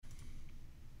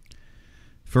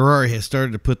Ferrari has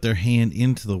started to put their hand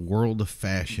into the world of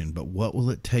fashion, but what will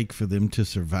it take for them to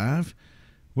survive?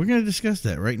 We're going to discuss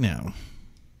that right now.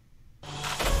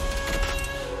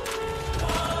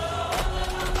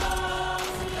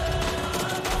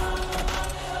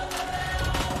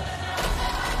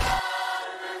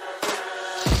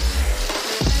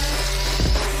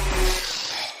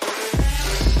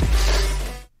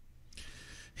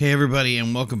 Hey everybody,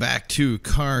 and welcome back to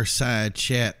Carside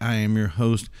Chat. I am your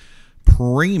host,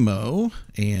 Primo,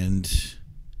 and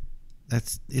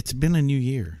it's been a new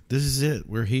year. This is it.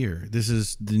 We're here. This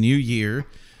is the new year.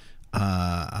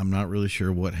 I'm not really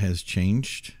sure what has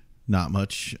changed. Not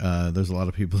much. There's a lot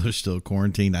of people that are still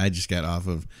quarantined. I just got off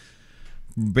of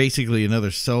basically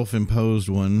another self-imposed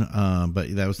one,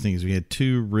 but that was things. We had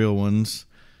two real ones.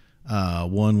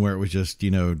 One where it was just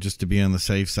to be on the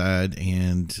safe side,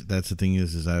 and that's the thing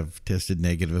is I've tested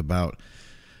negative about,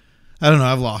 I don't know,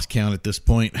 I've lost count at this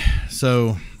point.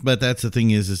 So, but that's the thing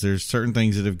is there's certain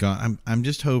things that have gone. I'm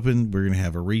just hoping we're going to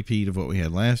have a repeat of what we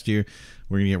had last year.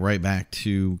 We're going to get right back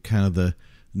to kind of the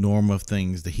norm of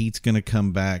things. The heat's going to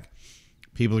come back.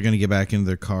 People are going to get back into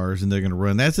their cars and they're going to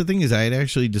run. That's the thing is I had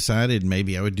actually decided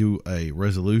maybe I would do a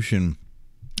resolution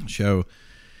show.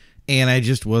 And I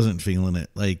just wasn't feeling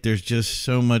it. Like, there's just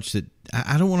so much that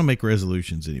I don't want to make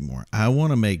resolutions anymore. I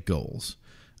want to make goals.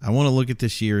 I want to look at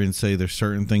this year and say there's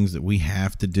certain things that we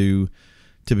have to do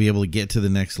to be able to get to the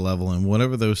next level. And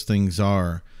whatever those things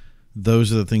are,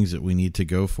 those are the things that we need to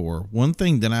go for. One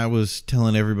thing that I was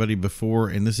telling everybody before,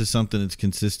 and this is something that's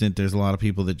consistent, there's a lot of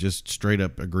people that just straight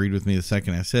up agreed with me the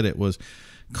second I said it, was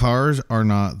cars are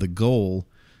not the goal.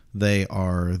 They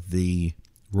are the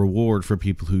reward for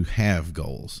people who have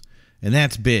goals. And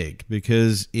that's big,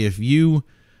 because if you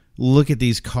look at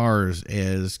these cars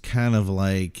as kind of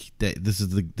like that, this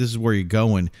is where you're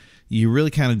going, you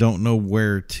really kind of don't know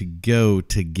where to go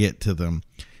to get to them.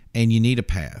 And you need a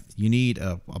path. You need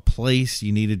a place.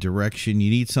 You need a direction. You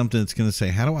need something that's going to say,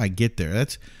 how do I get there?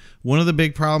 That's one of the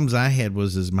big problems I had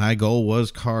was my goal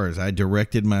was cars. I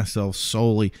directed myself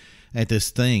solely at this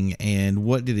thing. And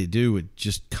what did it do? It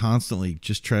just constantly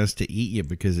just tries to eat you,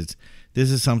 because this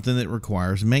is something that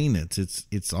requires maintenance.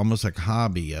 It's almost like a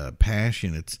hobby, a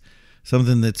passion. It's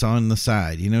something that's on the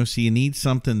side, so you need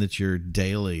something that's your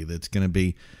daily, that's going to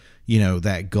be,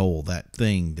 that goal, that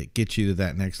thing that gets you to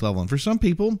that next level. And for some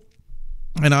people,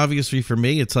 and obviously for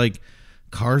me, it's like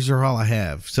cars are all I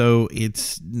have. So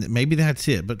maybe that's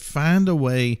it, but find a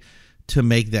way to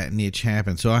make that niche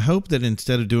happen. So I hope that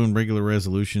instead of doing regular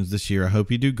resolutions this year, I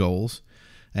hope you do goals.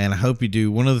 And I hope you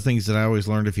do. One of the things that I always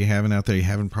learned, if you haven't out there, you're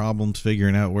having problems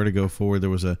figuring out where to go forward. There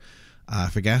was I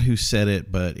forgot who said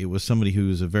it, but it was somebody who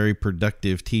was a very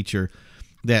productive teacher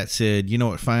that said,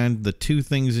 find the two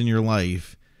things in your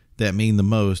life that mean the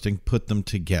most and put them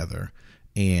together.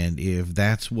 And if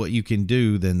that's what you can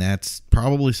do, then that's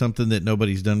probably something that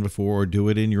nobody's done before, or do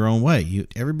it in your own way.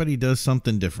 Everybody does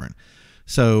something different.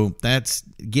 So that's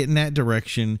getting that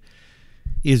direction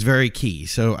is very key.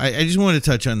 So I just wanted to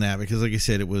touch on that, because like I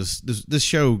said, it was this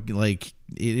show, like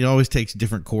it always takes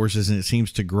different courses, and it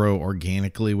seems to grow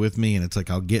organically with me. And it's like,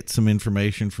 I'll get some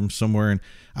information from somewhere and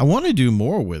I want to do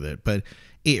more with it, but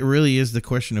it really is the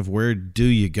question of where do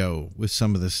you go with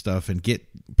some of this stuff and get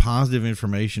positive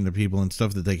information to people and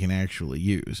stuff that they can actually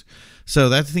use. So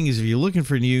that's the thing is, if you're looking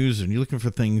for news and you're looking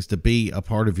for things to be a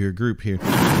part of your group here,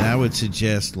 then I would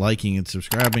suggest liking and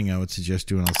subscribing. I would suggest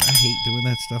doing all this. I hate doing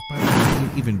that stuff, by the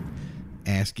way, even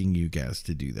asking you guys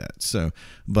to do that. So,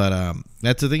 but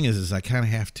that's the thing is I kind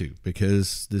of have to,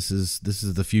 because this is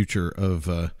the future of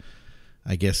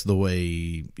I guess the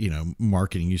way,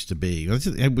 marketing used to be.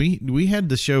 We had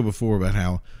the show before about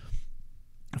how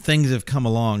things have come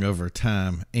along over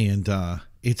time, and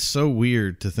it's so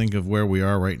weird to think of where we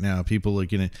are right now. People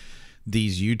looking at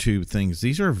these YouTube things.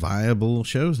 These are viable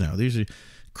shows now. These are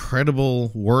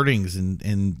credible wordings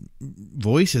and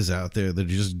voices out there that are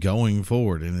just going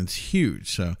forward, and it's huge.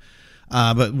 So,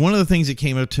 but one of the things that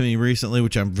came up to me recently,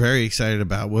 which I'm very excited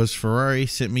about, was Ferrari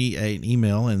sent me an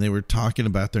email, and they were talking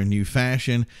about their new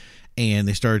fashion, and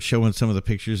they started showing some of the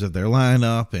pictures of their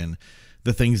lineup and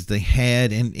the things they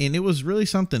had, and it was really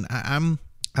something. I'm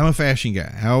a fashion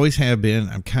guy. I always have been.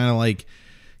 I'm kind of like,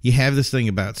 you have this thing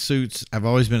about suits. I've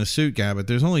always been a suit guy, but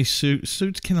there's only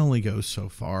suits can only go so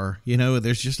far.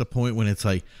 There's just a point when it's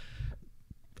like,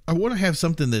 I want to have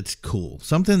something that's cool,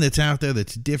 something that's out there,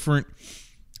 that's different,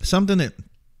 something that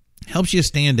helps you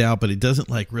stand out, but it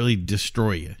doesn't like really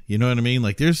destroy you. You know what I mean?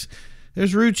 Like there's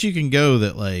routes you can go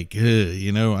that like,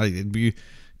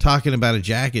 talking about a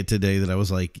jacket today that I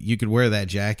was like, you could wear that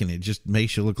jacket and it just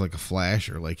makes you look like a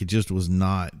flasher. Like, it just was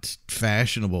not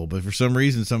fashionable. But for some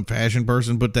reason, some fashion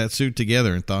person put that suit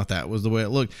together and thought that was the way it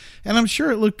looked. And I'm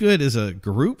sure it looked good as a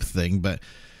group thing, but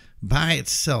by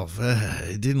itself,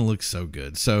 it didn't look so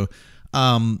good. So,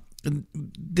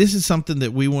 this is something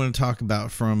that we want to talk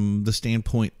about from the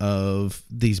standpoint of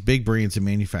these big brands and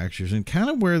manufacturers and kind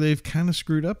of where they've kind of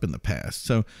screwed up in the past.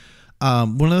 So,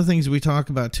 one of the things we talk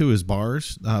about too is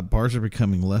bars. Bars are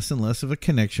becoming less and less of a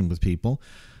connection with people.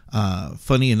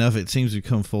 Funny enough, it seems to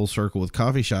come full circle with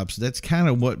coffee shops. That's kind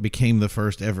of what became the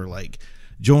first ever like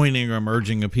joining or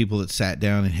merging of people that sat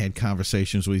down and had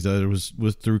conversations with each other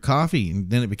was through coffee.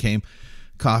 And then it became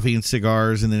coffee and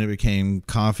cigars, and then it became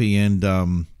coffee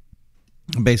and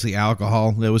basically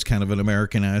alcohol. That was kind of an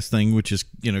Americanized thing, which is,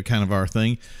 kind of our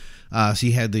thing. So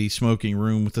you had the smoking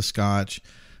room with the scotch.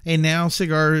 And now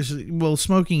cigars, well,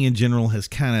 smoking in general has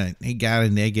kind of got a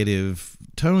negative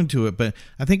tone to it. But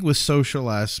I think with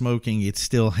socialized smoking, it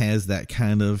still has that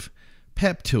kind of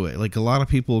pep to it. Like, a lot of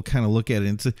people kind of look at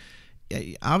it and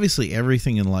obviously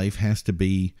everything in life has to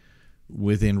be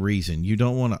within reason. You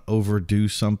don't want to overdo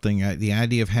something. The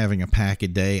idea of having a pack a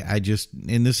day,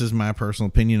 and this is my personal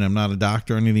opinion, I'm not a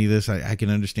doctor on any of this. I can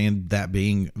understand that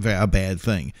being a bad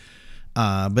thing.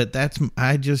 But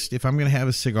if I'm going to have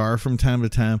a cigar from time to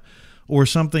time or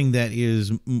something that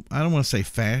is, I don't want to say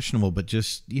fashionable, but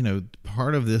just,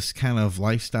 part of this kind of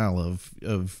lifestyle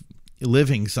of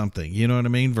living something, you know what I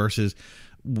mean? Versus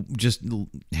just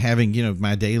having,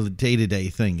 my day-to-day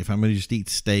thing. If I'm going to just eat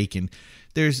steak, and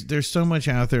there's so much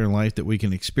out there in life that we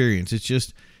can experience. It's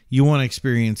just, you want to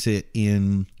experience it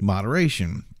in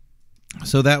moderation.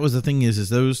 So that was the thing is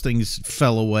those things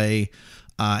fell away.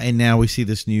 And now we see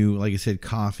this new, like I said,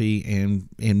 coffee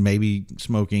and maybe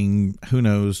smoking. Who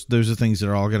knows? Those are things that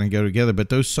are all going to go together. But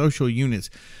those social units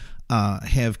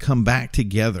have come back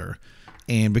together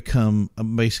and become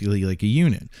basically like a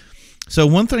unit. So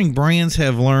one thing brands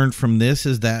have learned from this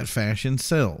is that fashion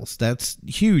sells. That's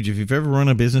huge. If you've ever run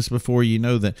a business before, you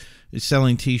know that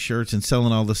selling T-shirts and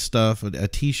selling all this stuff, a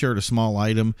T-shirt, a small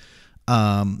item,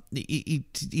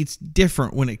 it's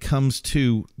different when it comes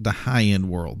to the high-end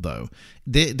world, though.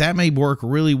 That may work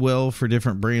really well for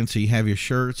different brands, so you have your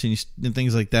shirts and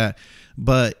things like that.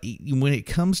 But when it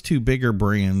comes to bigger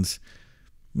brands,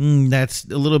 that's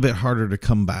a little bit harder to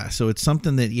come by. So it's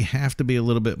something that you have to be a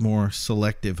little bit more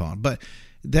selective on. But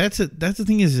that's the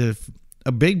thing is, if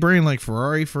a big brand like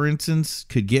Ferrari, for instance,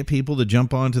 could get people to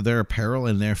jump onto their apparel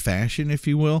and their fashion, if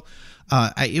you will,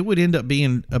 it would end up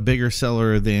being a bigger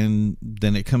seller than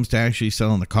it comes to actually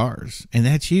selling the cars. And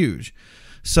that's huge.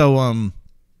 So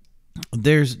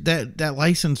there's that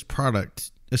licensed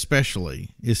product especially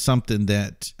is something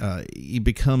that it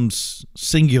becomes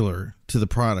singular to the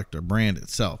product or brand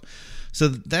itself. So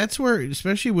that's where,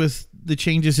 especially with the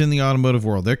changes in the automotive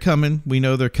world, they're coming. We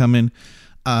know they're coming.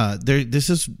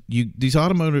 These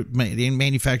automotive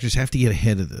manufacturers have to get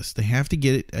ahead of this. They have to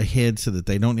get it ahead so that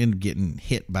they don't end up getting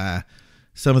hit by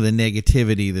some of the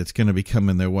negativity that's going to be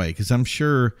coming their way. Because I'm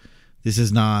sure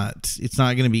it's not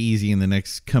going to be easy in the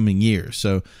next coming years.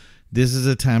 So this is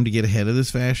a time to get ahead of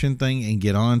this fashion thing and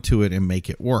get onto it and make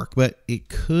it work. But it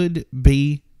could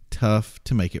be tough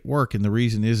to make it work. And the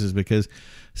reason is because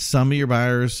some of your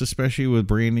buyers, especially with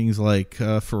brandings like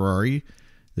Ferrari,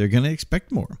 they're going to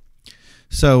expect more.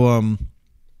 So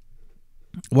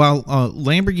while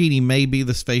Lamborghini may be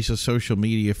the face of social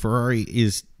media, Ferrari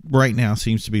is right now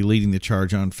seems to be leading the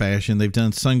charge on fashion. They've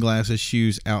done sunglasses,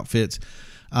 shoes, outfits.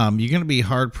 You're going to be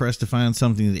hard-pressed to find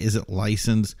something that isn't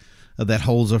licensed that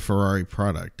holds a Ferrari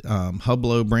product.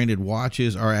 Hublot branded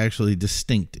watches are actually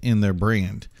distinct in their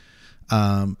brand.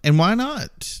 And why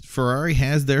not? Ferrari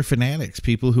has their fanatics,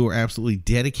 people who are absolutely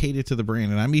dedicated to the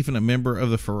brand. And I'm even a member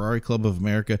of the Ferrari Club of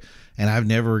America, and I've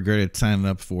never regretted signing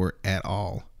up for it at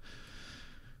all.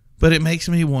 But it makes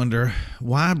me wonder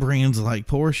why brands like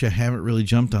Porsche haven't really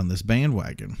jumped on this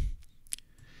bandwagon.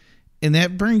 And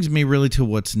that brings me really to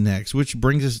what's next, which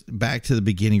brings us back to the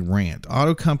beginning rant.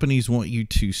 Auto companies want you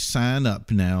to sign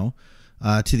up now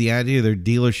to the idea of their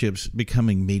dealerships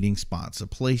becoming meeting spots, a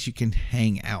place you can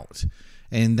hang out.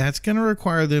 And that's going to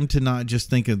require them to not just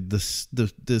think of the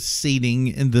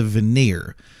seating and the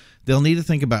veneer. They'll need to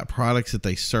think about products that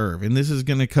they serve. And this is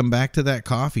going to come back to that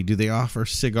coffee. Do they offer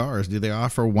cigars? Do they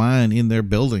offer wine in their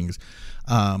buildings?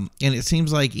 And it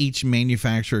seems like each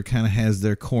manufacturer kind of has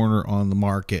their corner on the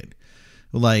market,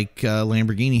 like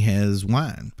Lamborghini has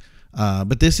wine.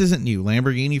 But this isn't new.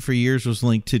 Lamborghini for years was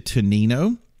linked to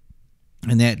Tonino,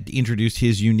 and that introduced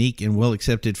his unique and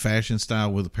well-accepted fashion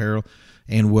style with apparel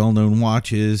and well-known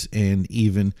watches and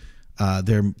even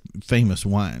their famous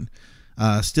wine.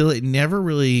 Still, it never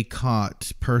really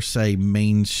caught per se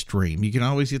mainstream. You can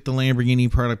always get the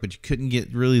Lamborghini product, but you couldn't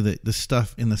get really the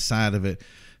stuff in the side of it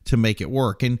to make it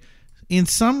work. And in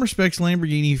some respects,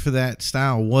 Lamborghini for that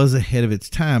style was ahead of its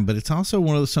time, but it's also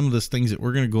one of some of those things that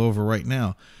we're going to go over right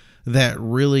now that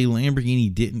really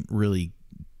Lamborghini didn't really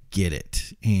get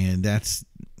it. And that's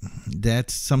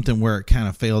something where it kind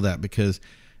of failed out, because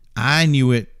I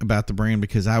knew it about the brand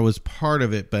because I was part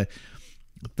of it, but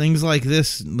things like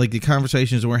this, like the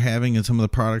conversations we're having and some of the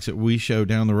products that we show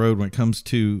down the road when it comes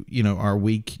to, our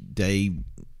weekday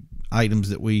items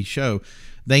that we show,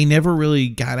 they never really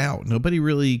got out. Nobody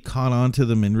really caught on to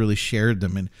them and really shared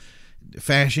them. And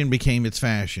fashion became its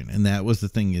fashion. And that was the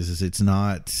thing is it's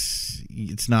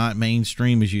not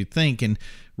mainstream as you think. And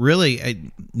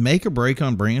really, make or break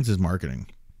on brands is marketing.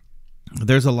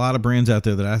 There's a lot of brands out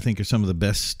there that I think are some of the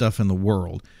best stuff in the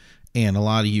world. And a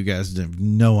lot of you guys have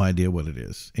no idea what it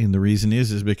is. And the reason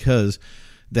is because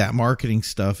that marketing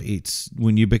stuff, it's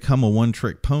when you become a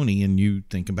one-trick pony and you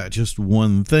think about just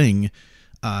one thing,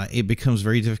 it becomes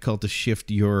very difficult to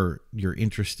shift your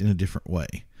interest in a different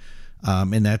way.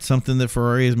 And that's something that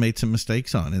Ferrari has made some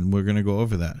mistakes on, and we're going to go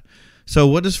over that. So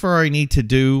what does Ferrari need to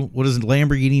do? What does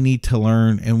Lamborghini need to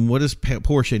learn? And what does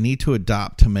Porsche need to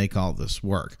adopt to make all this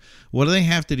work? What do they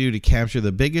have to do to capture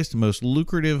the biggest, most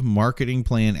lucrative marketing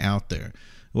plan out there?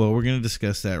 Well, we're going to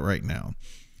discuss that right now.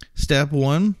 Step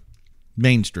one,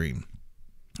 mainstream.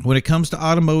 When it comes to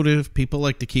automotive, people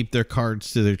like to keep their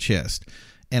cards to their chest,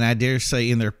 and I dare say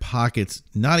in their pockets,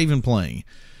 not even playing.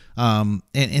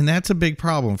 And that's a big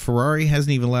problem. Ferrari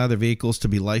hasn't even allowed their vehicles to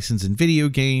be licensed in video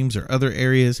games or other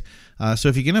areas. So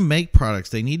if you're going to make products,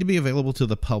 they need to be available to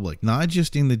the public, not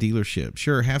just in the dealership.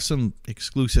 Sure, have some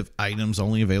exclusive items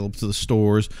only available to the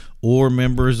stores or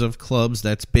members of clubs.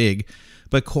 That's big.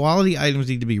 But quality items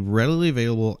need to be readily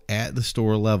available at the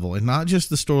store level, and not just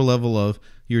the store level of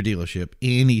your dealership,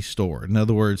 any store. In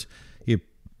other words, if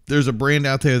there's a brand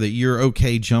out there that you're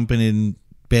okay jumping in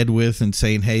bed with and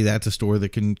saying, hey, that's a store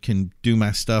that can do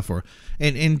my stuff,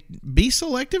 and be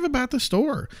selective about the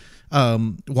store.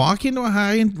 Walk into a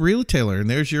high-end retailer and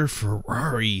there's your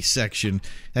Ferrari section.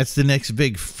 That's the next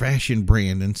big fashion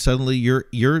brand, and suddenly you're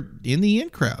in the in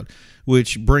crowd,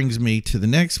 which brings me to the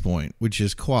next point, which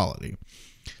is quality.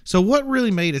 So what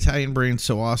really made Italian brands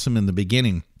so awesome in the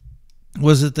beginning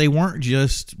was that they weren't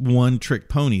just one-trick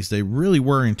ponies. They really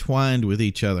were entwined with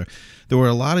each other. There were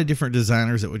a lot of different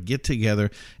designers that would get together,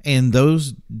 and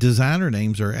those designer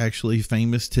names are actually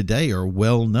famous today, or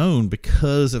well-known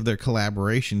because of their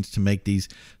collaborations to make these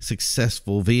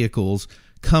successful vehicles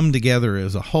come together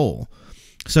as a whole.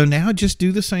 So now just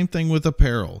do the same thing with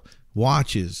apparel,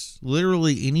 watches,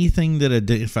 literally anything that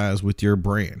identifies with your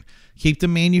brand. Keep the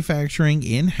manufacturing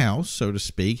in-house, so to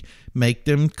speak. Make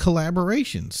them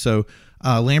collaborations. So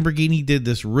Lamborghini did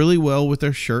this really well with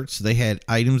their shirts. They had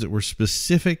items that were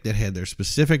specific, that had their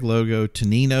specific logo.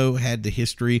 Tonino had the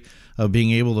history of being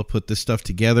able to put this stuff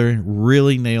together.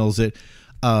 Really nails it.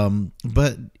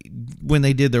 But when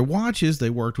they did their watches, they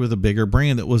worked with a bigger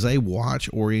brand that was a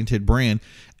watch-oriented brand.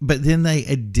 But then they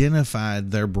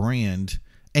identified their brand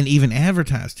and even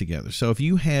advertised together. So if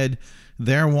you had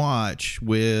their watch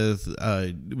with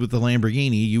the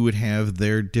Lamborghini, you would have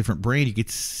their different brand. You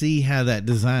could see how that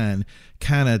design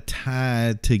kind of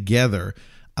tied together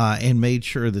and made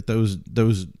sure that those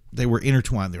they were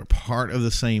intertwined. They were part of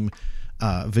the same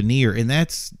veneer, and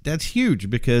that's huge,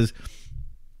 because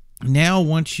now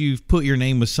once you've put your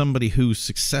name with somebody who's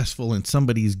successful and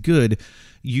somebody's good,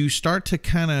 you start to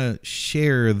kind of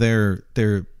share their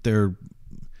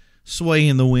sway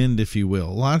in the wind, if you will. A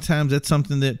lot of times that's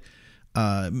something that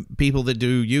people that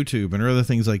do YouTube and other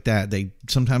things like that,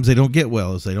 sometimes they don't get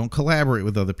well, is they don't collaborate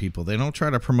with other people. They don't try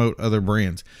to promote other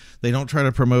brands. They don't try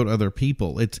to promote other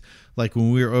people. It's like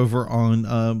when we were over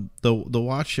on the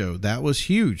watch show, that was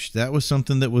huge. That was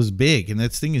something that was big. And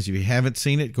that's the thing is, if you haven't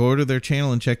seen it, go to their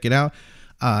channel and check it out.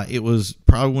 It was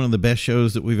probably one of the best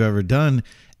shows that we've ever done.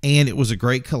 And it was a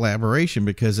great collaboration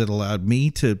because it allowed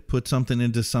me to put something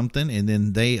into something, and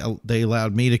then they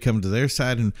allowed me to come to their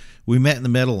side, and we met in the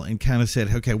middle and kind of said,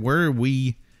 okay, where do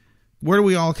we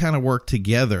all kind of work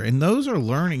together? And those are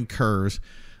learning curves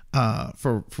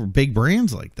for big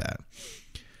brands like that.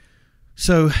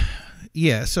 So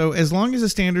yeah, so as long as the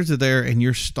standards are there and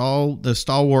the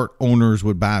stalwart owners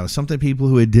would buy something, people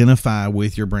who identify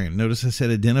with your brand. Notice I said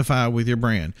identify with your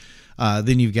brand.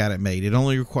 Then you've got it made. It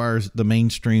only requires the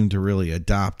mainstream to really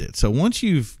adopt it. So once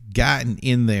you've gotten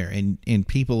in there and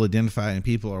people identify and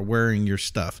people are wearing your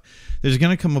stuff, there's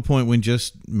going to come a point when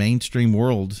just mainstream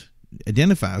world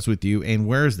identifies with you and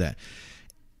wears that.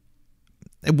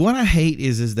 What I hate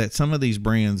is that some of these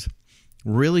brands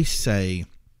really say,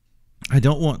 I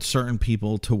don't want certain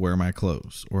people to wear my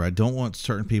clothes, or I don't want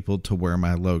certain people to wear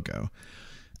my logo.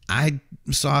 I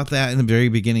saw that in the very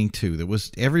beginning too. There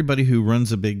was everybody who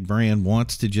runs a big brand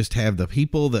wants to just have the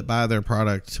people that buy their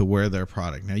product to wear their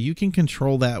product. Now you can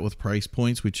control that with price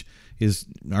points, which is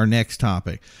our next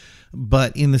topic.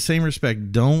 But in the same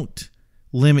respect, don't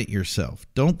limit yourself.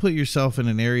 Don't put yourself in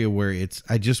an area where it's,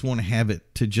 I just want to have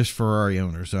it to just Ferrari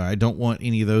owners. Or I don't want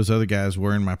any of those other guys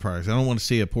wearing my products. I don't want to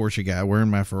see a Porsche guy wearing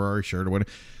my Ferrari shirt or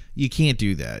whatever. You can't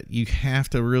do that. You have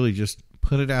to really just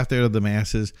put it out there to the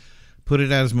masses. Put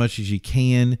it out as much as you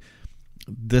can.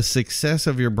 The success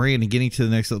of your brand and getting to the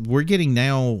next level. We're getting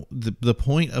now, the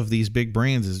point of these big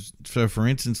brands is, so for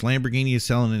instance, Lamborghini is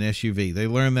selling an SUV. They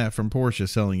learned that from Porsche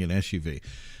selling an SUV.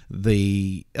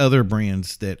 The other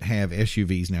brands that have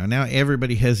SUVs now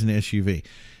everybody has an SUV.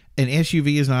 An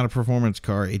SUV is not a performance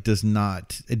car. It does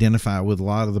not identify with a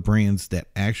lot of the brands that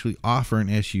actually offer an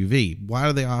SUV. Why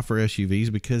do they offer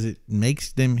SUVs? Because it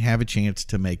makes them have a chance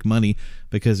to make money,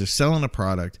 because they're selling a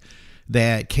product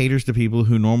that caters to people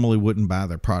who normally wouldn't buy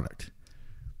their product.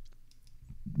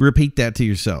 Repeat that to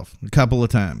yourself a couple of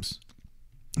times.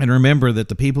 And remember that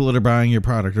the people that are buying your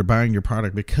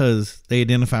product because they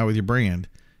identify with your brand,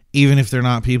 even if they're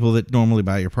not people that normally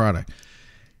buy your product.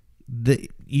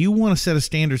 You want to set a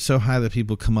standard so high that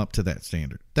people come up to that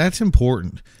standard. That's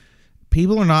important.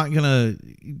 People are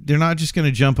they're not just going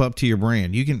to jump up to your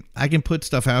brand. I can put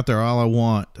stuff out there all I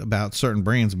want about certain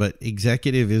brands, but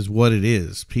executive is what it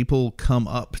is. People come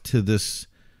up to this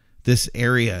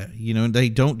area, they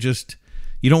don't just,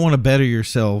 you don't want to better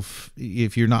yourself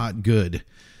if you're not good.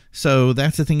 So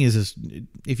that's the thing is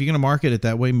if you're going to market it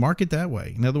that way, market that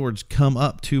way. In other words, come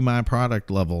up to my product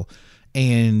level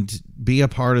and be a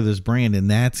part of this brand, and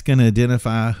that's going to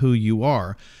identify who you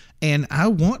are. And I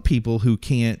want people who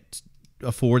can't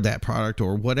afford that product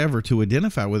or whatever to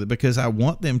identify with it, because I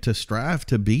want them to strive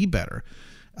to be better.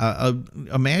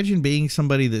 Imagine being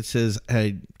somebody that says,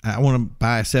 hey, I want to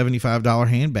buy a $75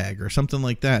 handbag or something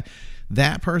like that.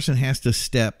 That person has to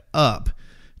step up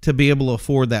to be able to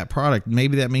afford that product.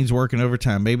 Maybe that means working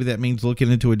overtime. Maybe that means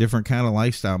looking into a different kind of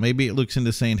lifestyle. Maybe it looks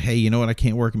into saying, hey, you know what? I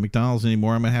can't work at McDonald's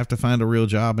anymore. I'm going to have to find a real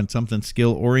job and something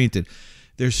skill oriented.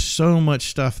 There's so much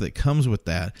stuff that comes with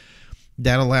that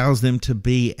allows them to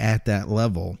be at that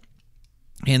level.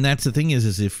 And that's the thing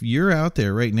is if you're out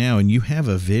there right now and you have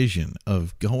a vision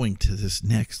of going to this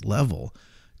next level,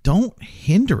 don't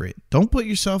hinder it. Don't put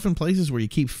yourself in places where you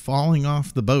keep falling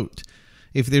off the boat.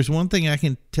 If there's one thing I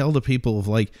can tell to people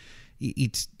of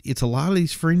it's a lot of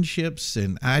these friendships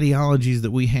and ideologies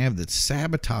that we have that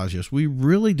sabotage us. We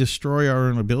really destroy our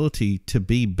own ability to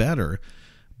be better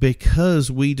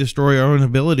because we destroy our own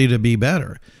ability to be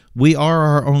better. We are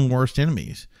our own worst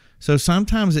enemies. So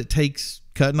sometimes it takes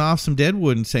cutting off some dead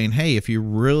wood and saying, hey, if you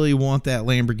really want that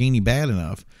Lamborghini bad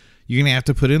enough, you're going to have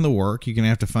to put in the work. You're going to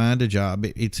have to find a job.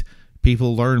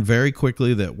 People learn very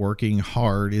quickly that working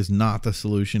hard is not the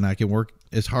solution. I can work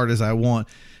as hard as I want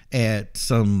at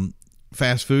some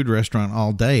fast food restaurant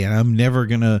all day, and I'm never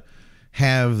going to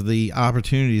have the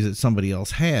opportunities that somebody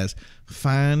else has.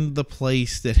 Find the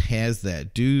place that has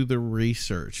that. Do the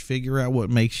research. Figure out what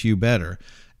makes you better.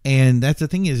 And that's the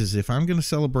thing is if I'm going to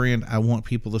sell a brand, I want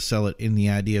people to sell it in the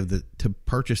idea of to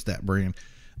purchase that brand.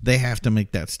 They have to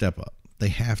make that step up. They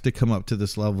have to come up to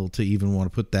this level to even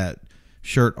want to put that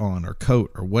shirt on or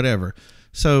coat or whatever.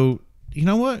 So, you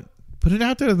know what? Put it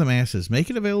out there to the masses. Make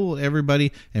it available to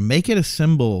everybody and make it a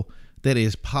symbol that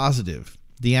is positive.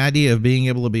 The idea of being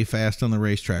able to be fast on the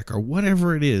racetrack or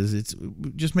whatever it is,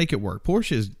 just make it work.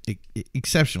 Porsche is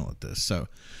exceptional at this.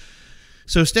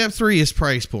 So step 3 is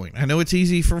price point. I know it's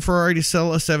easy for Ferrari to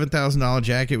sell a $7,000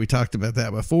 jacket. We talked about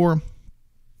that before.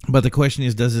 But the question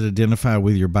is, does it identify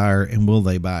with your buyer and will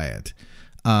they buy it?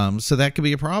 So that could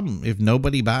be a problem. If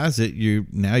nobody buys it,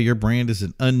 now your brand is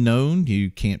an unknown. You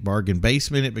can't bargain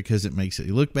basement it because it makes it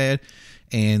look bad.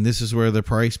 And this is where the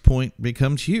price point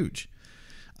becomes huge.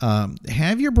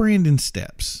 Have your brand in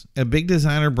steps. A big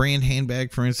designer brand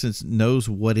handbag, for instance, knows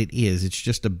what it is. It's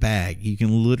just a bag. You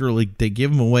can they give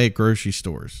them away at grocery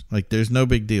stores. There's no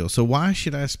big deal. So why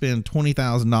should I spend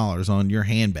 $20,000 on your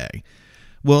handbag?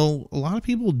 Well, a lot of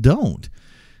people don't.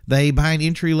 They buy an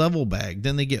entry-level bag.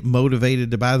 Then they get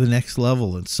motivated to buy the next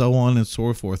level and so on and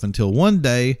so forth until one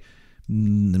day,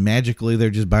 magically, they're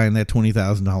just buying that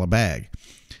 $20,000 bag.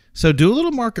 So do a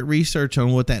little market research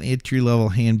on what that entry-level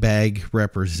handbag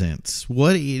represents.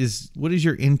 What is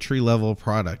your entry-level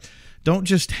product? Don't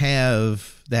just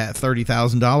have that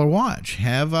 $30,000 watch.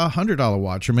 Have a $100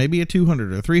 watch, or maybe a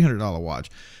 $200 or $300 watch.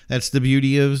 That's the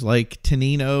beauty of like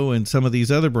Tenino and some of these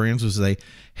other brands, was they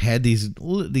had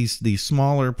these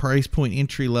smaller price point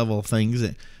entry level things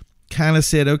that kind of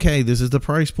said, okay, this is the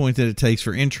price point that it takes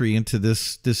for entry into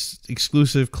this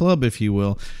exclusive club, if you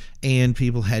will, and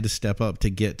people had to step up to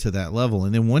get to that level.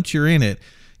 And then once you're in it,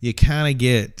 you kind of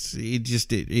get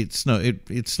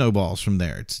it snowballs from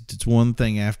there. It's one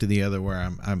thing after the other where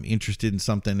I'm interested in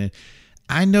something, and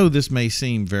I know this may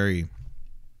seem very,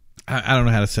 I don't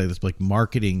know how to say this, like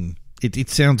marketing. It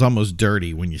sounds almost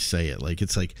dirty when you say it. Like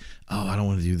it's like, oh, I don't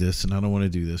want to do this and I don't want to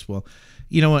do this. Well,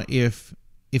 you know what?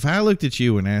 If I looked at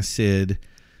you and I said,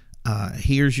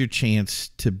 here's your chance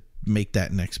to make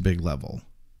that next big level,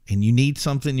 and you need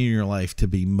something in your life to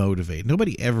be motivated.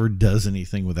 Nobody ever does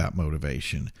anything without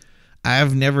motivation.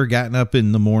 I've never gotten up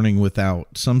in the morning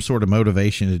without some sort of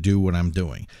motivation to do what I'm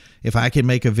doing. If I can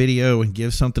make a video and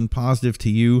give something positive to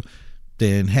you,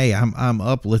 then hey, I'm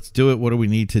up. Let's do it. What do we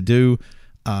need to do?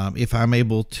 If I'm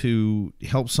able to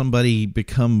help somebody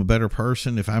become a better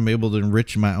person, if I'm able to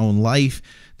enrich my own life,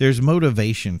 there's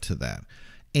motivation to that.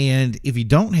 And if you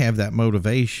don't have that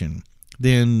motivation,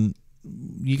 then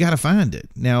you got to find it.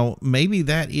 Now, maybe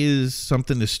that is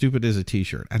something as stupid as a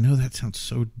t-shirt. I know that sounds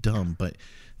so dumb, but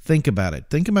think about it.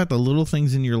 Think about the little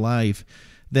things in your life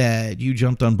that you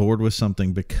jumped on board with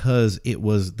something because it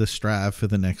was the strive for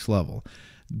the next level.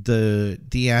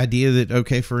 The idea that,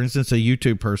 okay, for instance, a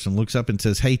YouTube person looks up and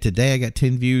says, hey, today I got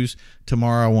 10 views.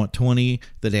 Tomorrow I want 20.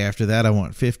 The day after that I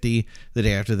want 50. The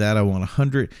day after that I want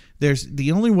 100.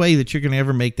 The only way that you're going to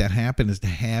ever make that happen is to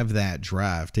have that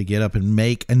drive to get up and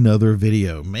make another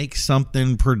video, make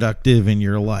something productive in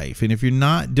your life. And if you're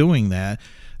not doing that,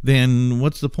 then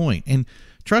what's the point? And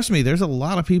trust me, there's a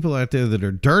lot of people out there that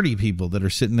are dirty people that are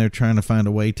sitting there trying to find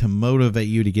a way to motivate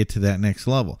you to get to that next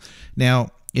level. Now,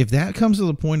 if that comes to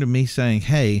the point of me saying,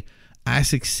 hey, I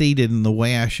succeeded, and the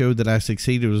way I showed that I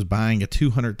succeeded was buying a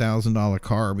 $200,000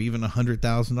 car or even a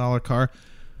 $100,000 car,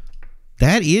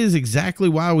 that is exactly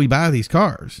why we buy these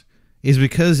cars, is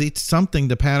because it's something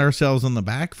to pat ourselves on the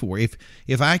back for.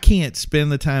 If I can't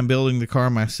spend the time building the car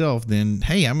myself, then,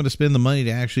 hey, I'm going to spend the money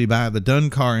to actually buy the done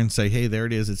car and say, hey, there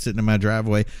it is. It's sitting in my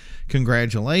driveway.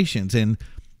 Congratulations. And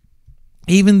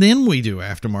even then we do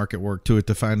aftermarket work to it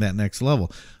to find that next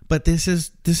level. But this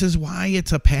is why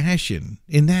it's a passion,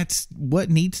 and that's what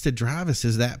needs to drive us,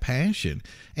 is that passion.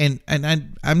 And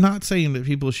I'm not saying that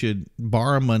people should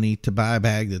borrow money to buy a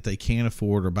bag that they can't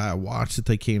afford or buy a watch that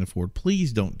they can't afford.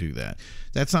 Please don't do that.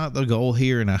 That's not the goal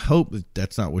here, and I hope that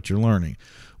that's not what you're learning.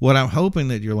 What I'm hoping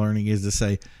that you're learning is to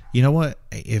say, you know what,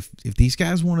 if these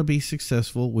guys want to be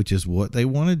successful, which is what they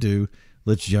want to do,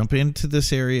 let's jump into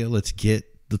this area. Let's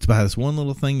buy this one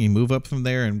little thing. You move up from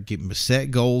there and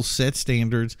set goals, set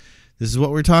standards. This is what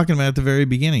we're talking about at the very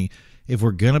beginning. If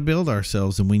we're going to build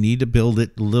ourselves, and we need to build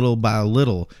it little by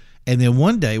little, and then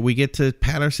one day we get to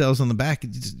pat ourselves on the back.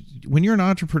 When you're an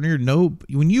entrepreneur,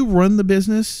 when you run the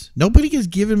business, nobody has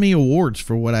given me awards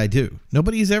for what I do.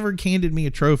 Nobody's ever handed me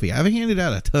a trophy. I've handed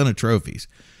out a ton of trophies,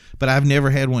 but I've never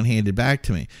had one handed back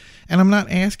to me. And I'm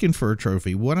not asking for a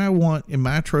trophy. What I want in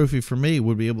my trophy for me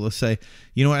would be able to say,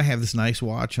 you know what, I have this nice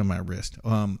watch on my wrist.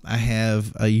 I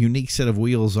have a unique set of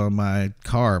wheels on my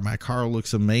car. My car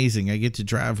looks amazing. I get to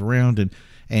drive around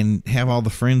and have all the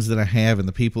friends that I have and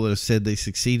the people that have said they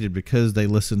succeeded because they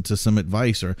listened to some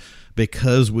advice or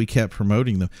because we kept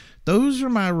promoting them. Those are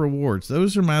my rewards.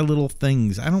 Those are my little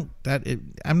things. I'm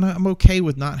okay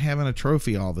with not having a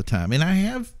trophy all the time. And I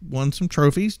have won some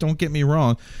trophies, don't get me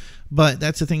wrong. But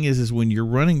that's the thing is when you're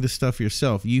running this stuff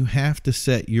yourself, you have to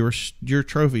set your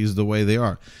trophies the way they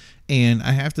are. And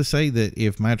I have to say that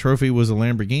if my trophy was a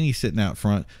Lamborghini sitting out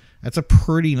front, that's a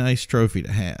pretty nice trophy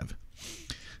to have.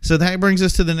 So that brings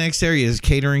us to the next area, is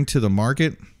catering to the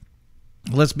market.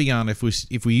 Let's be honest,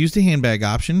 if we use the handbag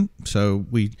option, so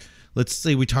let's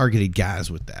say we targeted guys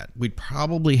with that, we'd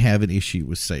probably have an issue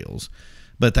with sales.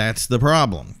 But that's the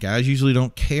problem. Guys usually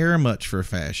don't care much for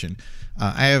fashion.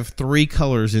 I have 3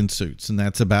 colors in suits, and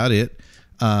that's about it.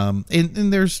 And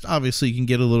there's obviously you can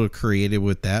get a little creative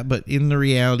with that, but in the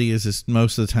reality is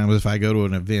most of the time if I go to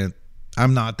an event,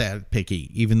 I'm not that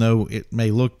picky. Even though it may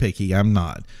look picky, I'm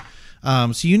not.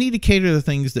 So you need to cater to the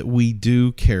things that we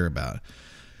do care about.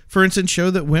 For instance, show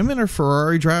that women are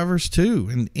Ferrari drivers too,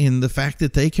 and in the fact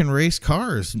that they can race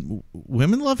cars.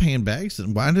 Women love handbags,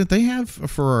 and why don't they have a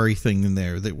Ferrari thing in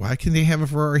there? Why can't they have a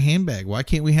Ferrari handbag? Why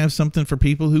can't we have something for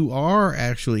people who are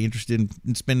actually interested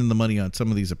in spending the money on some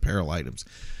of these apparel items?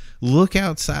 Look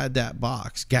outside that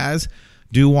box. Guys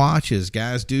do watches.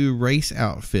 Guys do race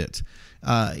outfits.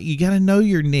 You got to know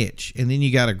your niche, and then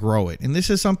you got to grow it. And this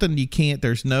is something you can't,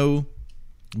 there's no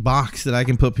box that I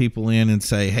can put people in and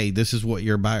say, hey, this is what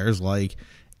your buyer's like.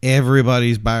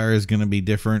 Everybody's buyer is going to be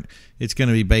different. It's going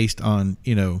to be based on,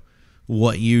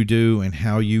 what you do and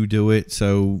how you do it.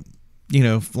 So,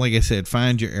 like I said,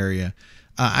 find your area.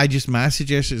 My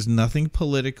suggestion is nothing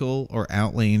political or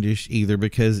outlandish either,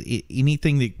 because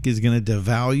anything that is going to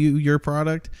devalue your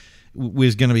product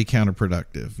is going to be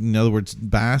counterproductive. In other words,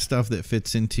 buy stuff that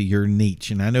fits into your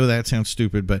niche. And I know that sounds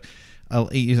stupid, but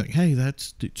you're like, hey,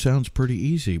 it sounds pretty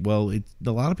easy. Well,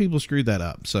 a lot of people screwed that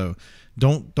up. So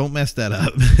don't mess that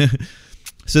up.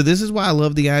 So this is why I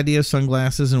love the idea of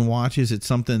sunglasses and watches. It's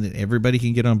something that everybody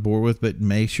can get on board with, but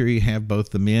make sure you have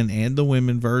both the men and the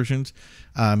women versions.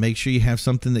 Make sure you have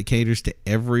something that caters to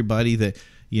everybody, that,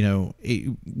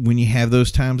 when you have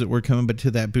those times that we're coming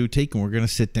to that boutique and we're going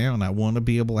to sit down, I want to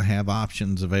be able to have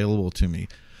options available to me.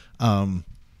 And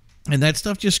that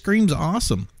stuff just screams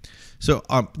awesome. So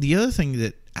the other thing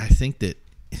that I think that,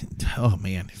 oh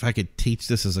man, if I could teach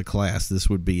this as a class, this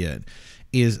would be it,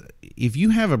 is if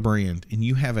you have a brand and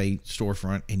you have a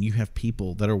storefront and you have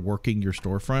people that are working your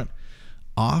storefront,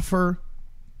 offer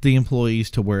the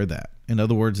employees to wear that. In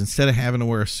other words, instead of having to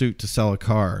wear a suit to sell a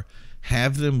car,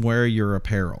 have them wear your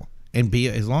apparel. And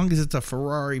as long as it's a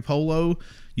Ferrari Polo,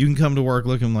 you can come to work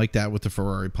looking like that with the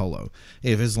Ferrari Polo.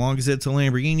 As long as it's a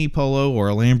Lamborghini Polo or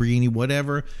a Lamborghini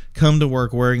whatever, come to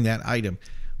work wearing that item.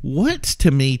 What to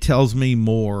me tells me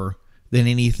more than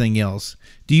anything else?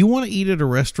 Do you want to eat at a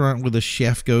restaurant where the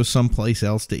chef goes someplace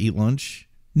else to eat lunch?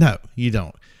 No, you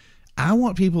don't. I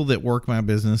want people that work my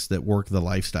business, that work the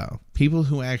lifestyle. People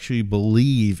who actually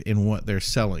believe in what they're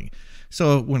selling.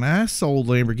 So when I sold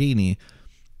Lamborghini,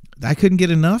 I couldn't get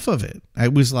enough of it. I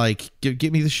was like,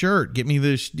 get me the shirt, get me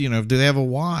this, do they have a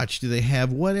watch? Do they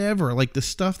have whatever? Like the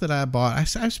stuff that I bought, I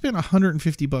spent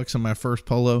 $150 on my first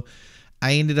Polo.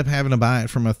 I ended up having to buy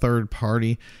it from a third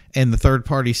party, and the third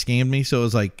party scammed me. So it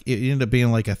was like, it ended up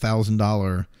being like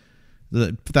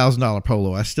 $1,000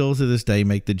 Polo. I still to this day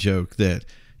make the joke that,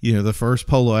 the first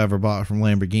Polo I ever bought from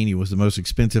Lamborghini was the most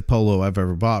expensive Polo I've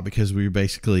ever bought, because we were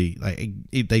basically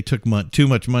they took too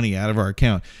much money out of our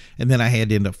account, and then I had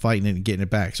to end up fighting it and getting it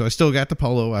back. So I still got the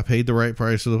Polo. I paid the right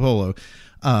price for the Polo.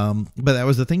 But that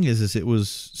was the thing is it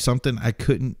was something I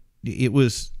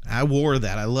wore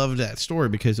that. I loved that story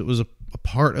because it was a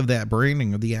part of that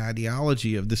branding, of the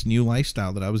ideology of this new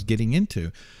lifestyle that I was getting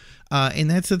into.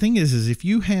 And that's the thing is if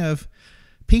you have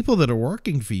people that are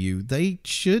working for you, they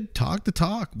should talk the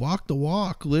talk, walk the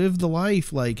walk, live the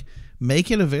life, like make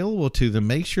it available to them.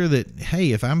 Make sure that,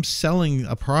 hey, if I'm selling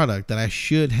a product that I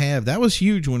should have, that was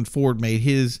huge when Ford made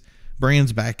his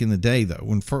brands back in the day, though.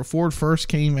 When Ford first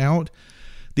came out,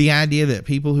 the idea that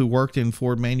people who worked in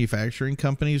Ford manufacturing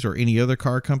companies or any other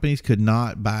car companies could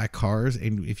not buy cars,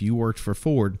 and if you worked for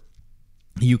Ford,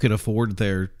 you could afford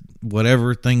their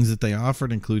whatever things that they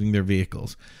offered, including their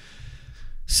vehicles.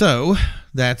 So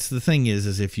that's the thing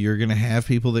is if you're going to have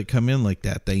people that come in like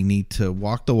that, they need to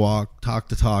walk the walk, talk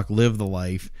the talk, live the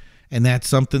life. And that's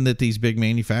something that these big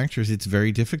manufacturers, it's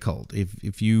very difficult.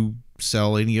 If you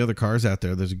sell any other cars out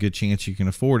there, there's a good chance you can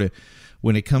afford it.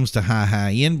 When it comes to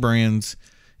high-end brands,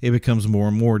 it becomes more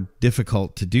and more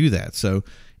difficult to do that. So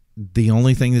the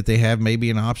only thing that they have maybe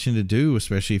an option to do,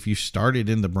 especially if you started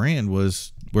in the brand,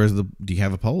 was do you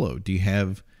have a Polo? Do you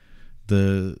have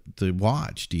the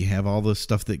watch? Do you have all the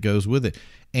stuff that goes with it?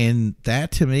 And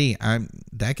that to me,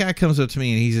 that guy comes up to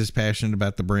me and he's as passionate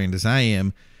about the brand as I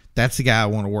am. That's the guy I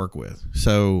want to work with.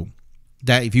 So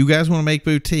that if you guys want to make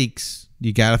boutiques,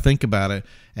 you got to think about it.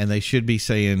 And they should be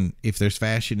saying, if there's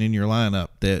fashion in your lineup,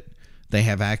 that they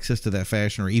have access to that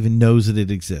fashion or even knows that it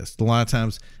exists. A lot of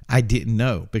times I didn't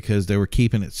know because they were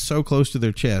keeping it so close to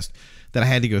their chest that I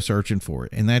had to go searching for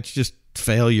it. And that's just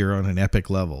failure on an epic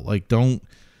level. Like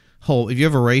if you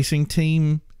have a racing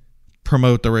team,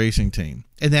 promote the racing team.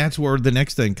 And that's where the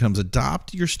next thing comes.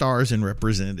 Adopt your stars and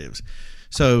representatives.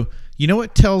 So you know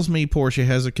what tells me Porsche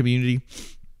has a community?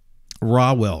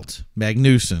 Rawelt,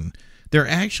 Magnussen. They're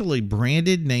actually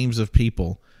branded names of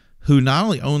people who not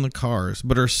only own the cars,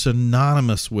 but are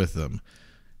synonymous with them.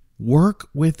 Work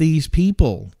with these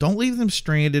people. Don't leave them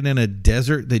stranded in a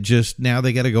desert that just now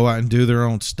they got to go out and do their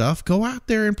own stuff. Go out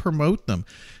there and promote them.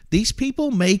 These people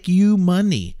make you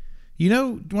money. You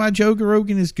know why Joe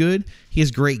Rogan is good? He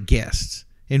has great guests.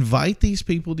 Invite these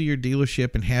people to your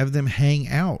dealership and have them hang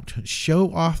out.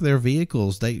 Show off their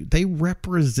vehicles. They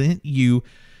represent you,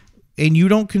 and you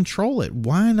don't control it.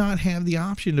 Why not have the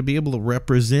option to be able to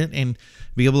represent and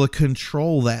be able to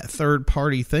control that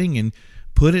third-party thing and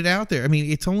put it out there? I mean,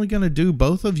 it's only going to do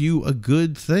both of you a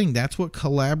good thing. That's what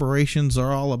collaborations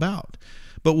are all about.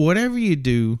 But whatever you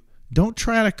do, don't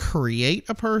try to create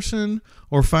a person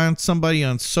or find somebody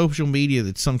on social media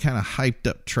that's some kind of hyped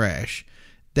up trash.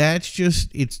 That's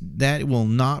just, that will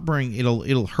not bring,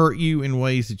 it'll hurt you in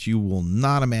ways that you will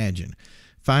not imagine.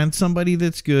 Find somebody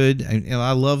that's good. And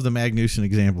I love the Magnussen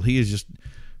example. He is just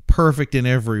perfect in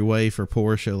every way for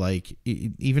Porsche. Like,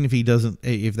 even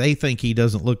if they think he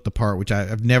doesn't look the part, which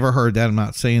I've never heard that, I'm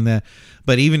not saying that,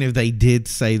 but even if they did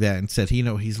say that and said, he's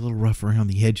a little rough around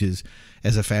the edges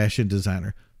as a fashion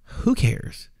designer, who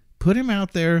cares? Put him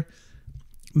out there,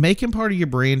 make him part of your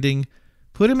branding,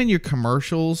 put him in your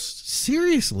commercials.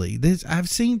 Seriously, I've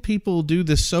seen people do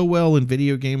this so well in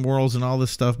video game worlds and all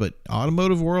this stuff, but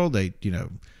automotive world, they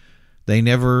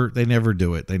never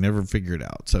do it. They never figure it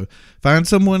out. So find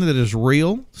someone that is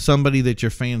real, somebody that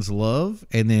your fans love,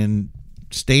 and then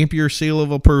stamp your seal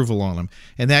of approval on them.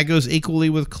 And that goes equally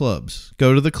with clubs.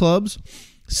 Go to the clubs,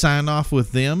 sign off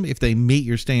with them if they meet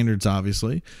your standards,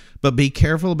 obviously, but be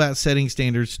careful about setting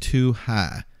standards too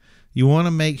high. You want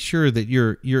to make sure that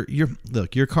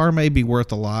your car may be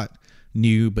worth a lot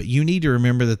new, but you need to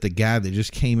remember that the guy that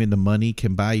just came into money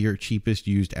can buy your cheapest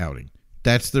used Audi.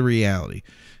 That's the reality.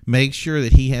 Make sure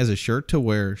that he has a shirt to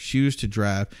wear, shoes to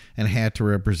drive, and a hat to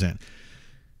represent.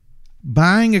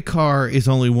 Buying a car is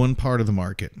only one part of the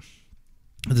market.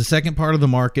 The second part of the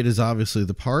market is obviously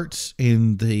the parts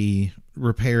and the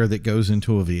repair that goes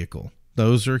into a vehicle.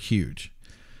 Those are huge.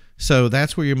 So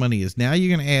that's where your money is. Now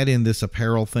you're going to add in this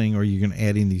apparel thing, or you're going to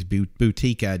add in these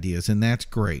boutique ideas, and that's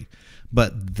great.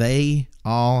 But they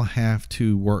all have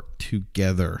to work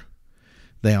together.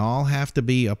 They all have to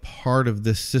be a part of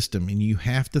this system, and you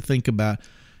have to think about,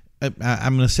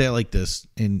 I'm going to say it like this,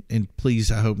 and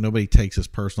please, I hope nobody takes this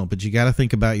personal, but you got to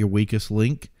think about your weakest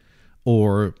link,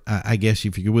 or I guess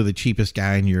if you're with the cheapest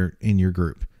guy in your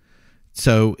group.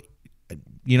 So,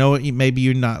 you know what, maybe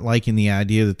you're not liking the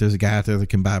idea that there's a guy out there that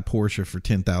can buy a Porsche for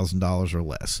 $10,000 or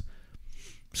less.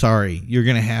 Sorry, you're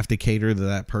going to have to cater to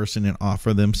that person and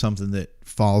offer them something that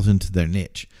falls into their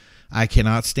niche. I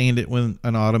cannot stand it when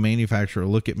an auto manufacturer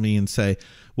will look at me and say,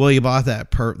 well, you bought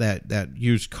that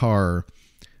used car.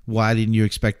 Why didn't you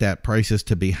expect that prices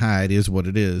to be high? It is what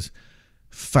it is.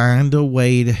 Find a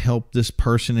way to help this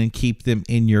person and keep them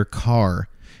in your car.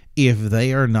 If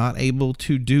they are not able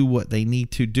to do what they need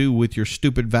to do with your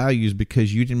stupid values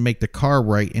because you didn't make the car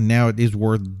right and now it is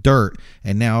worth dirt,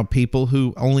 and now people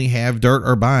who only have dirt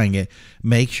are buying it,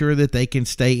 make sure that they can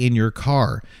stay in your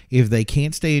car. If they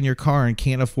can't stay in your car and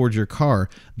can't afford your car,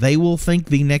 they will think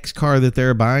the next car that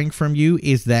they're buying from you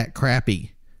is that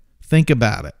crappy. Think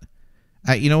about it.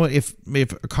 You know what? If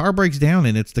a car breaks down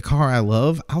and it's the car I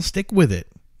love, I'll stick with it.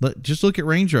 Just look at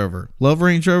Range Rover. Love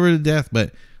Range Rover to death,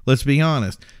 but let's be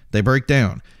honest. They break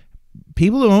down.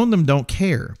 People who own them don't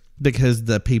care because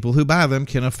the people who buy them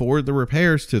can afford the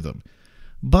repairs to them.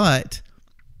 But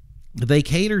they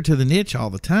cater to the niche all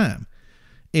the time.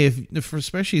 If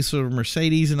especially sort of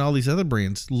Mercedes and all these other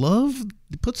brands,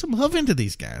 put some love into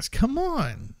these guys. Come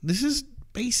on. This is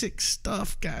basic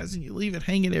stuff, guys, and you leave it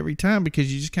hanging every time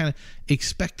because you just kind of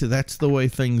expect that's the way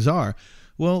things are.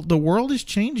 Well, the world is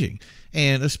changing,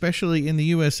 and especially in the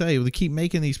USA, they keep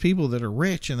making these people that are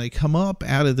rich, and they come up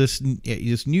out of this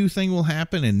new thing will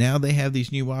happen, and now they have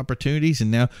these new opportunities,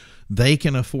 and now they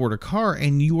can afford a car,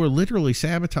 and you are literally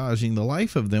sabotaging the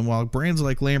life of them, while brands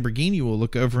like Lamborghini will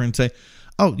look over and say,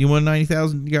 oh, you want a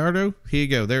 90,000 Gallardo? Here you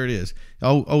go. There it is.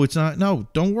 Oh, it's not. No,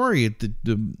 don't worry.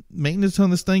 The maintenance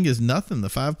on this thing is nothing. The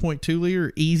 5.2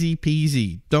 liter, easy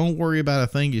peasy. Don't worry about a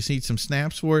thing. You just need some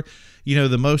snaps for it. You know,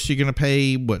 the most you're going to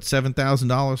pay,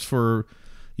 $7,000 for,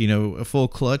 a full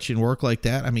clutch and work like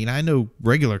that. I mean, I know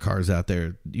regular cars out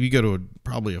there. You go to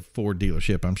probably a Ford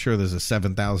dealership. I'm sure there's a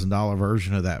 $7,000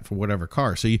 version of that for whatever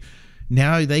car. So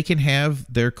now they can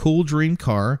have their cool dream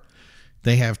car.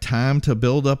 They have time to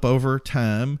build up over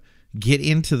time, get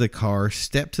into the car,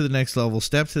 step to the next level,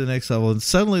 and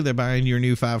suddenly they're buying your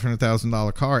new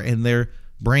 $500,000 car, and they're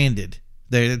branded.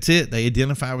 That's it. They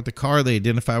identify with the car. They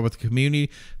identify with the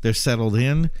community. They're settled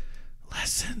in.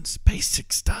 Lessons,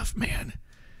 basic stuff, man.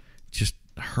 Just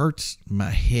hurts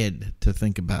my head to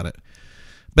think about it.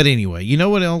 But anyway, you know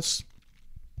what else?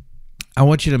 I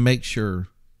want you to make sure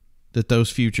that those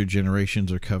future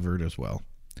generations are covered as well.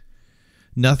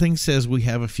 Nothing says we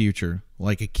have a future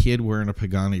like a kid wearing a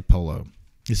Pagani Polo.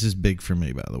 This is big for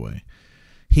me, by the way.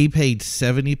 He paid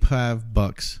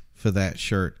 $75 for that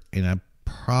shirt, and I'm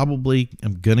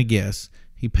going to guess,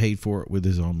 he paid for it with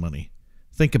his own money.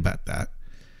 Think about that.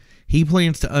 He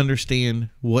plans to understand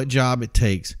what job it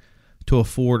takes to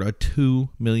afford a $2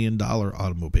 million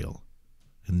automobile.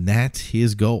 And that's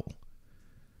his goal.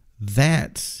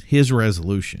 That's his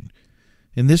resolution.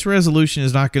 And this resolution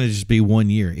is not going to just be 1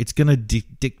 year. It's going to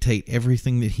dictate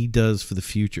everything that he does for the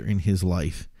future in his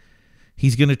life.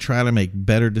 He's going to try to make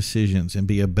better decisions and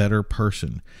be a better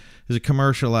person. There's a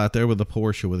commercial out there with a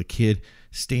Porsche with a kid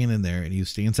standing there, and he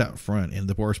stands out front. And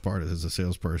the worst part is, as a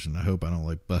salesperson, I hope I don't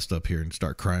like bust up here and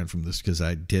start crying from this because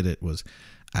I did it, was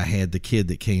I had the kid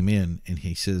that came in and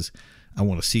he says, I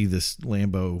want to see this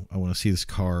Lambo. I want to see this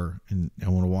car, and I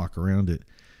want to walk around it.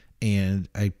 And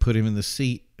I put him in the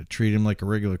seat, treat him like a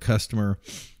regular customer.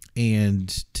 And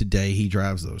today he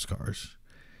drives those cars.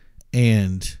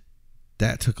 And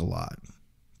that took a lot.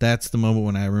 That's the moment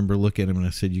when I remember looking at him and I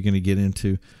said, you're going to get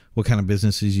into what kind of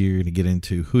businesses you're going to get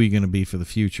into, who are you going to be for the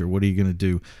future, what are you going to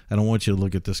do? I don't want you to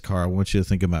look at this car. I want you to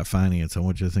think about finance. I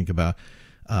want you to think about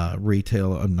housing.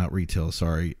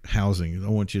 I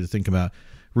want you to think about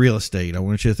real estate. I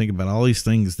want you to think about all these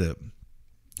things that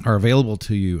are available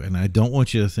to you. And I don't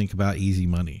want you to think about easy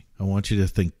money. I want you to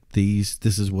think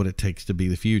this is what it takes to be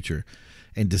the future.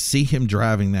 And to see him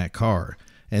driving that car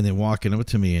and then walking up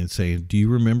to me and saying, do you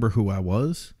remember who I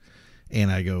was?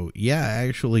 And I go, yeah, I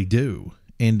actually do.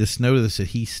 And just notice that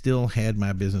he still had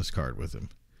my business card with him.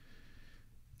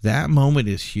 That moment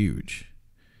is huge.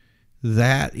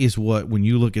 That is what, when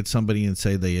you look at somebody and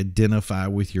say they identify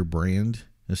with your brand,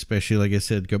 especially, like I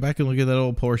said, go back and look at that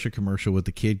old Porsche commercial with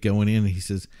the kid going in and he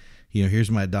says,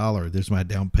 here's my dollar. There's my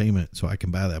down payment so I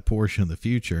can buy that Porsche in the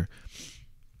future.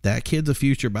 That kid's a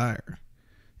future buyer.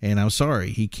 And I'm sorry,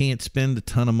 he can't spend a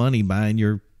ton of money buying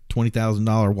your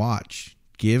 $20,000 watch.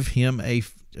 Give him a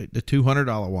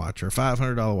 $200 watch or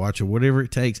 $500 watch or whatever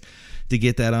it takes to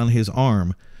get that on his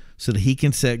arm so that he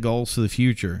can set goals for the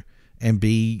future and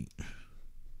be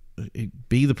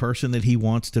the person that he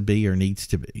wants to be or needs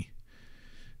to be.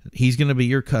 He's going to be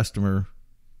your customer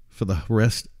for the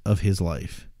rest of his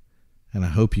life. And I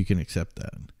hope you can accept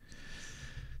that.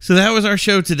 So that was our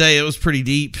show today. It was pretty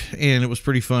deep and it was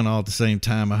pretty fun all at the same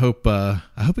time. I hope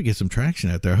it gets some traction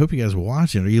out there. I hope you guys are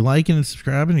watching. Are you liking and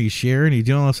subscribing? Are you sharing? Are you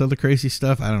doing all this other crazy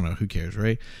stuff? I don't know. Who cares,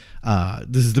 right?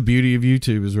 This is the beauty of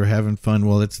YouTube, is we're having fun.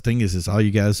 Well, that's the thing is all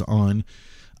you guys on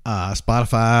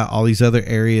Spotify, all these other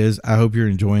areas. I hope you're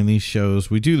enjoying these shows.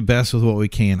 We do the best with what we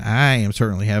can. I am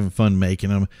certainly having fun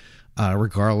making them,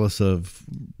 regardless of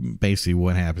basically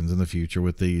what happens in the future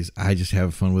with these. I just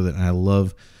have fun with it, and I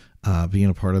love being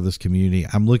a part of this community.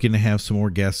 I'm looking to have some more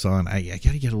guests on. I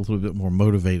got to get a little bit more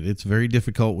motivated. It's very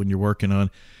difficult when you're working on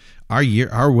our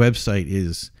website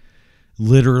is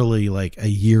literally like a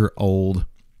year old.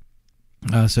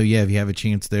 So yeah, if you have a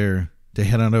chance there to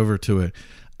head on over to it.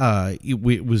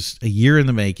 It was a year in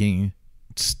the making.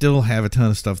 Still have a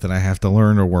ton of stuff that I have to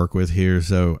learn or work with here.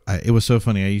 So it was so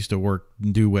funny. I used to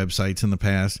do websites in the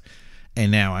past,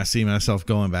 and now I see myself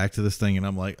going back to this thing and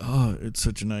I'm like, oh, it's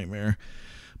such a nightmare.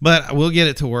 But we'll get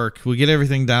it to work. We'll get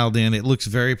everything dialed in. It looks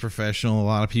very professional. A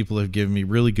lot of people have given me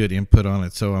really good input on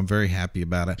it, so I'm very happy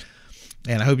about it.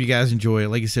 And I hope you guys enjoy it.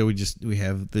 Like I said, we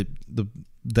have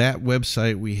that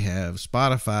website. We have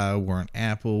Spotify. We're on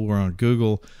Apple. We're on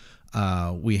Google.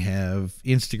 We have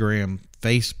Instagram,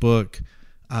 Facebook,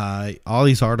 all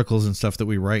these articles and stuff that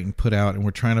we write and put out. And we're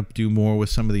trying to do more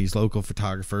with some of these local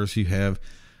photographers who have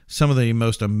some of the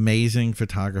most amazing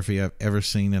photography I've ever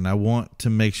seen. And I want to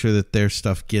make sure that their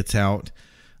stuff gets out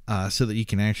so that you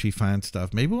can actually find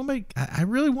stuff. Maybe I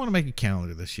really want to make a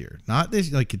calendar this year. Not this,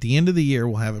 like at the end of the year,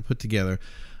 we'll have it put together.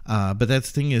 But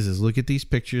that's the thing is look at these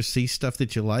pictures, see stuff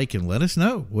that you like, and let us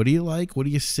know. What do you like? What do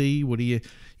you see? What do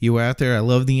you out there? I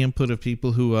love the input of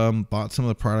people who bought some of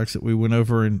the products that we went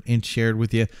over and shared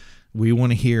with you. We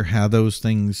want to hear how those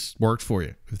things worked for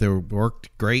you. If they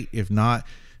worked great, if not,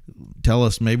 tell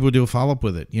us. Maybe we'll do a follow-up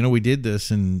with it. We did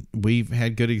this and we've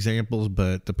had good examples,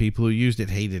 but the people who used it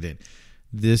hated it.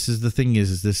 This is the thing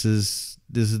is this is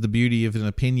the beauty of an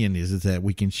opinion is that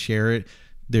we can share it.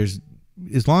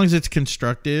 As long as it's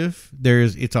constructive,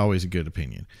 it's always a good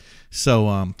opinion. So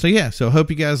hope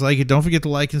you guys like it. Don't forget to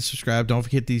like and subscribe. Don't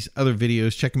forget these other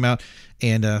videos. Check them out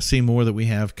and see more that we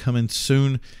have coming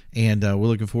soon. And we're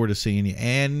looking forward to seeing you.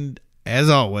 And as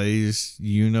always,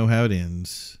 you know how it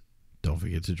ends. Don't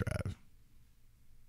forget to drive.